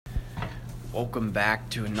Welcome back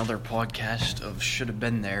to another podcast of Should Have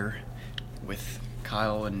Been There with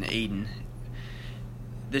Kyle and Aiden.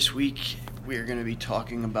 This week we are going to be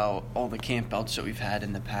talking about all the campouts that we've had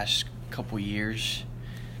in the past couple years.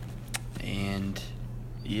 And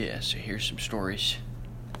yeah, so here's some stories.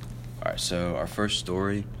 Alright, so our first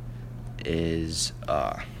story is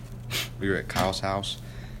we were at Kyle's house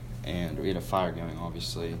and we had a fire going,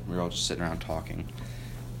 obviously. We were all just sitting around talking.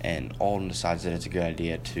 And Alden decides that it's a good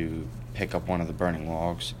idea to pick up one of the burning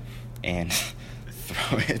logs and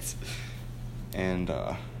throw it. And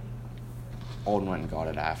Alden went and got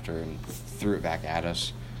it after and threw it back at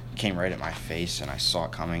us. It came right at my face, and I saw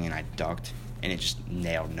it coming, and I ducked, and it just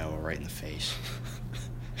nailed Noah right in the face.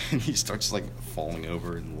 And he starts, falling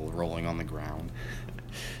over and rolling on the ground.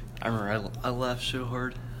 I remember I laughed so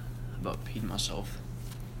hard about peeing myself.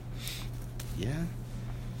 Yeah.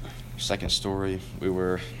 Second story, we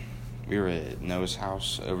were at Noah's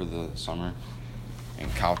house over the summer,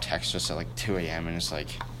 and Kyle texted us at 2 a.m. and it's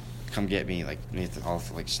come get me. I'll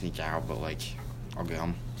have to sneak out, but I'll get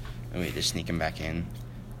him. And we had to sneak him back in.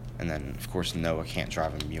 And then of course Noah can't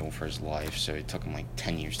drive a mule for his life, so it took him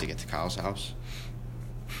 10 years to get to Kyle's house.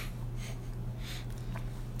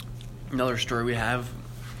 Another story we have,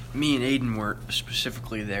 me and Aiden weren't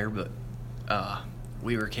specifically there, but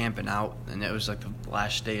we were camping out, and it was the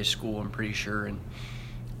last day of school, I'm pretty sure, and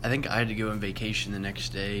I think I had to go on vacation the next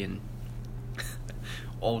day, and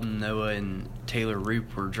Alden, Noah, and Taylor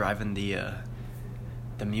Roop were driving the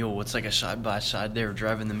mule. It's a side-by-side. They were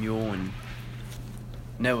driving the mule, and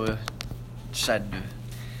Noah decided to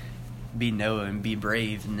be Noah and be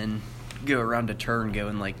brave, and then go around a turn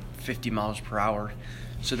going 50 miles per hour.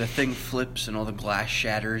 So the thing flips, and all the glass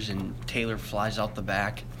shatters, and Taylor flies out the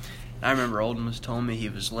back. I remember Alden was telling me he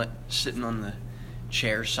was sitting on the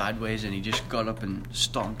chair sideways, and he just got up and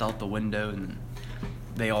stomped out the window, and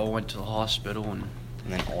they all went to the hospital. And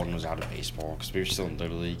then Alden was out of baseball because we were still in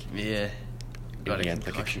Little League. Yeah. He had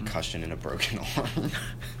a concussion and a broken arm.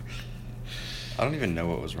 I don't even know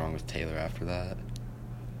what was wrong with Taylor after that.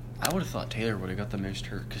 I would have thought Taylor would have got the most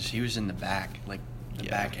hurt because he was in the back,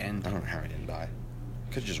 back end. I don't know how he didn't die.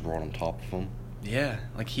 Could have just rolled on top of him. Yeah,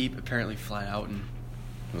 he apparently flat out and...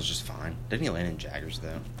 It was just fine. Didn't he land in Jaggers,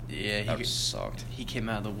 though? Yeah, that sucked. He came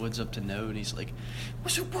out of the woods up to Noah, and he's like,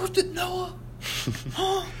 "Was it worth it, Noah?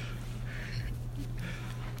 Huh?"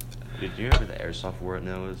 Did you remember the airsoft war at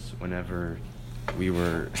Noah's? Whenever we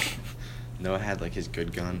were... Noah had, his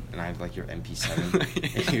good gun, and I had, your MP7.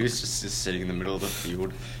 And he was just sitting in the middle of the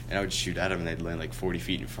field, and I would shoot at him, and they'd land, 40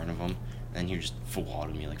 feet in front of him. And he would just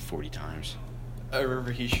full-auto me, 40 times. I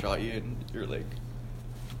remember he shot you, and you're like...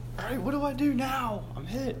 "All right, what do I do now? I'm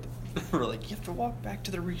hit." We're like, "You have to walk back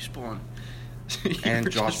to the respawn."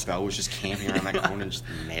 And Josh Bell was just camping around that corner and just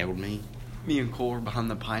nailed me. Me and Cole were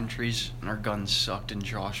behind the pine trees, and our guns sucked, and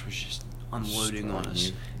Josh was just unloading on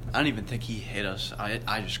us. I don't even think he hit us.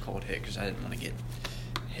 I just called hit because I didn't want to get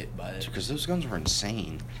hit by it. Because those guns were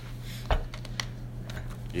insane.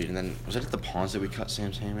 Dude, and then, was it at the ponds that we cut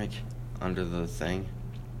Sam's hammock under the thing?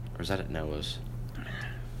 Or was that at Noah's?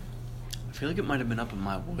 I feel like it might have been up in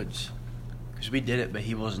my woods, because we did it, but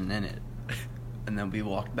he wasn't in it. And then we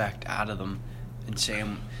walked back out of them, and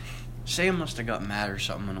Sam must have got mad or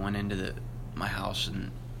something and went into my house and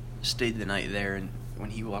stayed the night there. And when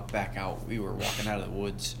he walked back out, we were walking out of the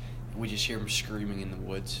woods, and we just hear him screaming in the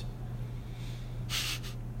woods.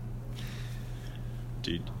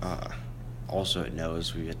 Dude, also at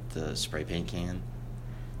Noah's, we got the spray paint can.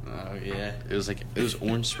 Oh, yeah. It was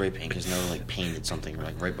orange spray paint because Noah, painted something,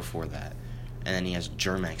 right before that. And then he has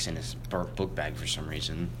Germex in his book bag for some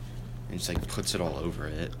reason. And just, puts it all over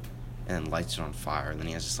it. And then lights it on fire. And then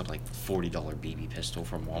he has this, $40 BB pistol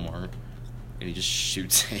from Walmart. And he just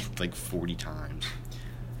shoots it, 40 times.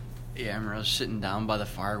 Yeah, I remember I was sitting down by the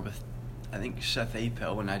fire with, I think, Seth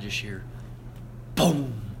Apel, and I just hear,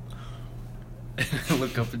 boom! And I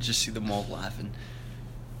look up and just see them all laughing.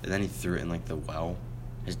 And then he threw it in, the well.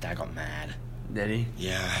 His dad got mad. Did he?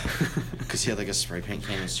 Yeah. Because he had, a spray paint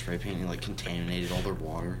can and spray paint and, contaminated all their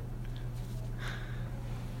water.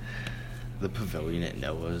 The pavilion at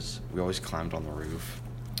Noah's, we always climbed on the roof.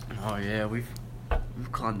 Oh, yeah, we've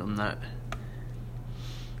climbed on that.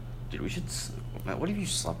 Dude, we should... Matt, what if you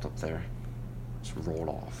slept up there? Just rolled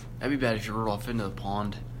off. That'd be bad if you rolled off into the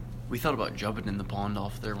pond. We thought about jumping in the pond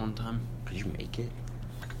off there one time. Could you make it?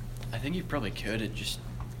 I think you probably could. You'd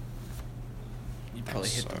probably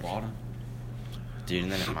hit the bottom. Dude,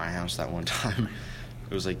 and then at my house that one time,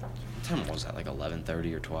 it was what time was that?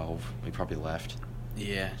 11:30 or 12? We probably left.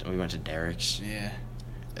 Yeah. And we went to Derek's. Yeah.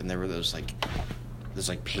 And there were those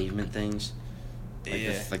pavement things.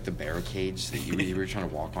 Yeah. Like the barricades that you were trying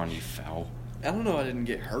to walk on, you fell. I don't know. I didn't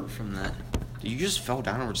get hurt from that. You just fell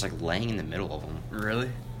down and were just like laying in the middle of them. Really?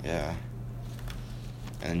 Yeah.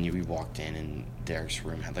 And then we walked in, and Derek's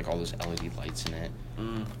room had like all those LED lights in it.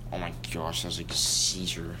 Oh my gosh, that was like a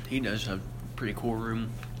seizure. He does have a pretty cool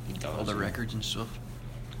room. He does. All the records and stuff.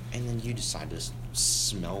 And then you decide to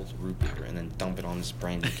smell root beer and then dump it on this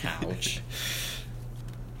brand new couch.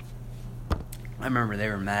 I remember they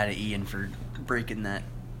were mad at Ian for breaking that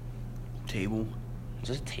table. Was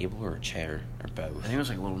it a table or a chair or both? I think it was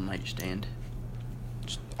like a little nightstand.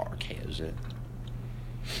 Just RKO's it.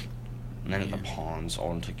 And then at the ponds,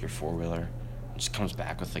 Alden took your 4-wheeler. Just comes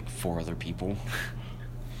back with like 4 other people.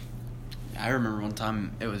 I remember one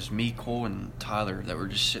time it was me, Cole, and Tyler that were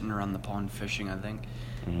just sitting around the pond fishing, I think.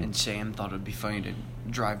 Mm-hmm. And Sam thought it would be funny to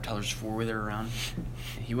drive Tyler's 4-wheeler around.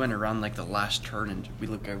 He went around like the last turn, and we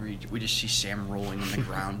look over, we just see Sam rolling on the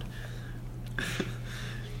ground.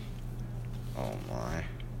 Oh my.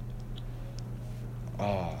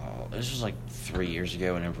 Oh, this was like 3 years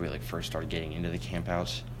ago whenever we like first started getting into the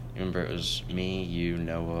campouts. Remember, it was me, you,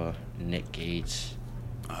 Noah, Nick Gates.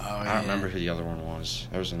 Oh, I don't remember who the other one was.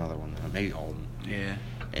 There was another one, maybe Alden. Yeah.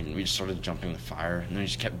 And we just started jumping the fire, and then we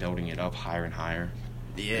just kept building it up higher and higher.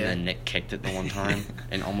 Yeah. And then Nick kicked it the one time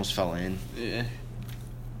and almost fell in. Yeah.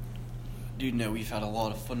 Dude, no, we've had a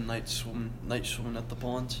lot of fun night swimming at the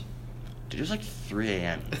ponds. Dude, it was like 3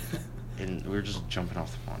 a.m. and we were just jumping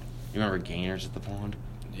off the pond. You remember Gainers at the pond?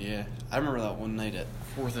 Yeah. I remember that one night at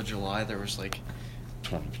 4th of July, there was like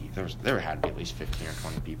 20 people. There had to be at least 15 or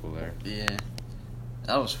 20 people there. Yeah.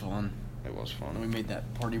 That was fun. It was fun. And we made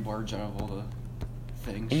that party barge out of all the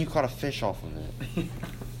things. And you caught a fish off of it.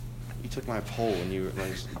 You took my pole and you were like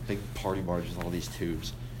this big party barge with all these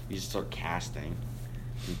tubes. You just start casting.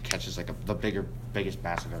 And catches like the biggest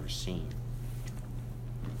bass I've ever seen.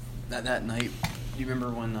 That night, do you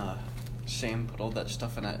remember when Sam put all that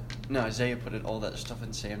stuff in that? No, Isaiah put all that stuff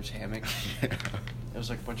in Sam's hammock. It was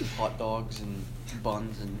like a bunch of hot dogs and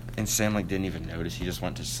buns and Sam like didn't even notice. He just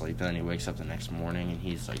went to sleep, and then he wakes up the next morning and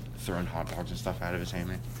he's like throwing hot dogs and stuff out of his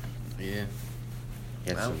hammock. Yeah.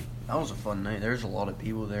 That was a fun night. There's a lot of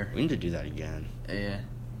people there. We need to do that again. Yeah.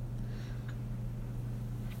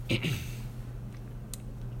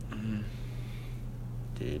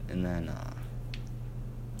 Dude, and then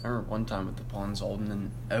I remember one time at the ponds, Alden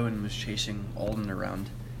and Owen was chasing Alden around,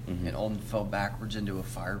 and Alden fell backwards into a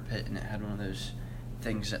fire pit, and it had one of those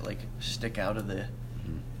things that like stick out of the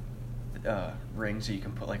rings that you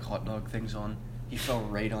can put like hot dog things on. He fell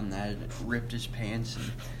right on that, and it ripped his pants.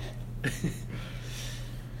 And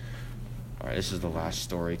all right, this is the last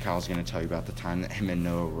story. Kyle's going to tell you about the time that him and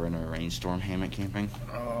Noah were in a rainstorm hammock camping.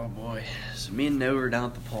 Oh boy! So me and Noah were down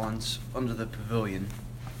at the ponds under the pavilion,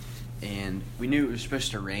 and we knew it was supposed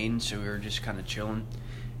to rain, so we were just kind of chilling.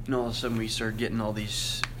 And all of a sudden, we started getting all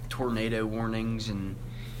these tornado warnings and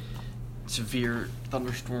severe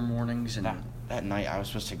thunderstorm warnings. And that night, I was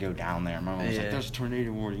supposed to go down there. My mom was like, "There's a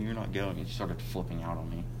tornado warning. You're not going." And she started flipping out on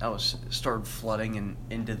me. Started flooding and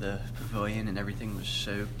into the pavilion, and everything was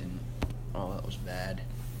soaked, and that was bad.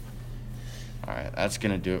 All right, that's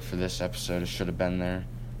going to do it for this episode. It should have been there.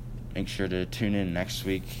 Make sure to tune in next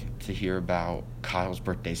week to hear about Kyle's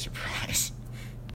birthday surprise.